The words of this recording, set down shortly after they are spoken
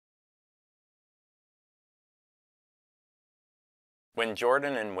When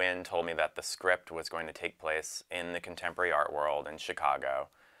Jordan and Wynn told me that the script was going to take place in the contemporary art world in Chicago,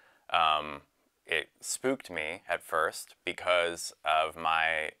 it spooked me at first because of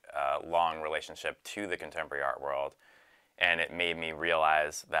my long relationship to the contemporary art world, and it made me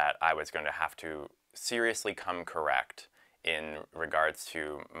realize that I was going to have to seriously come correct in regards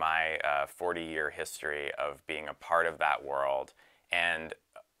to my 40-year history of being a part of that world and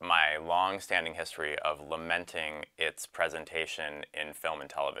my long-standing history of lamenting its presentation in film and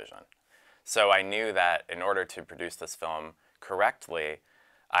television. So I knew that in order to produce this film correctly,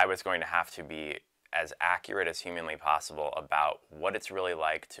 I was going to have to be as accurate as humanly possible about what it's really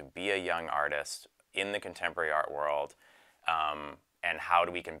like to be a young artist in the contemporary art world, and how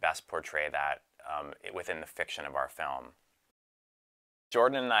we can best portray that within the fiction of our film.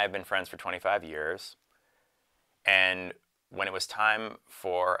 Jordan and I have been friends for 25 years, and when it was time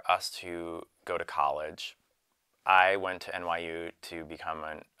for us to go to college, I went to NYU to become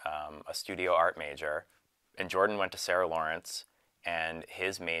a studio art major, and Jordan went to Sarah Lawrence, and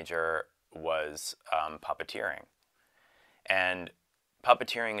his major was puppeteering. And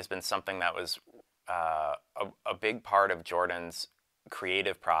puppeteering has been something that was a big part of Jordan's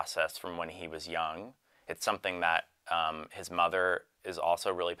creative process from when he was young. It's something that his mother is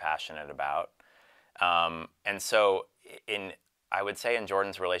also really passionate about. And so I would say in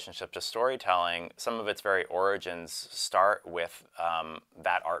Jordan's relationship to storytelling, some of its very origins start with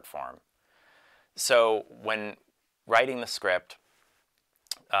that art form. So when writing the script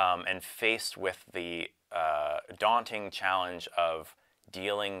and faced with the daunting challenge of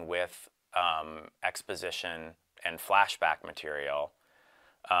dealing with exposition and flashback material,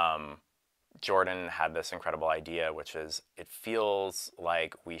 Jordan had this incredible idea, which is it feels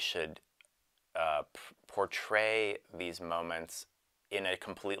like we should portray these moments in a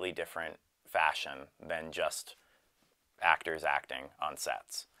completely different fashion than just actors acting on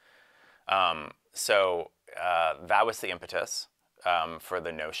sets. So that was the impetus for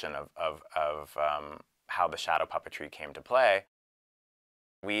the notion of how the shadow puppetry came to play.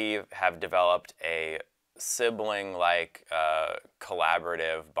 We have developed a sibling-like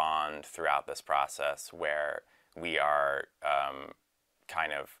collaborative bond throughout this process where we are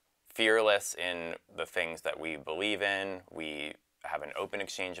kind of fearless in the things that we believe in. We have an open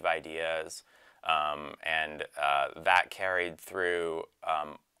exchange of ideas, and that carried through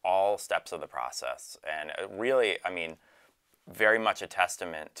all steps of the process. And really, I mean, very much a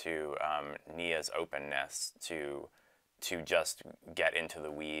testament to Nia's openness to just get into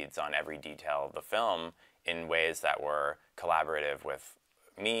the weeds on every detail of the film in ways that were collaborative with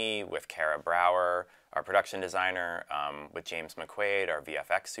me, with Kara Brower, our production designer, with James McQuaid, our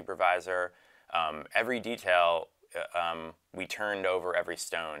VFX supervisor. Every detail, we turned over every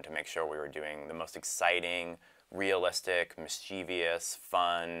stone to make sure we were doing the most exciting, realistic, mischievous,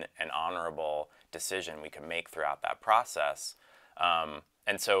 fun, and honorable decision we could make throughout that process.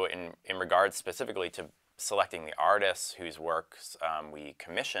 And so in regards specifically to selecting the artists whose works we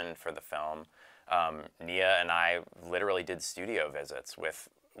commissioned for the film, Nia and I literally did studio visits with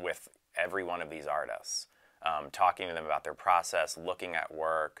every one of these artists, talking to them about their process, looking at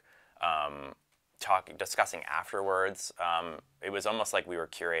work, discussing afterwards. It was almost like we were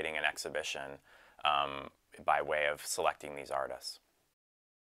curating an exhibition by way of selecting these artists.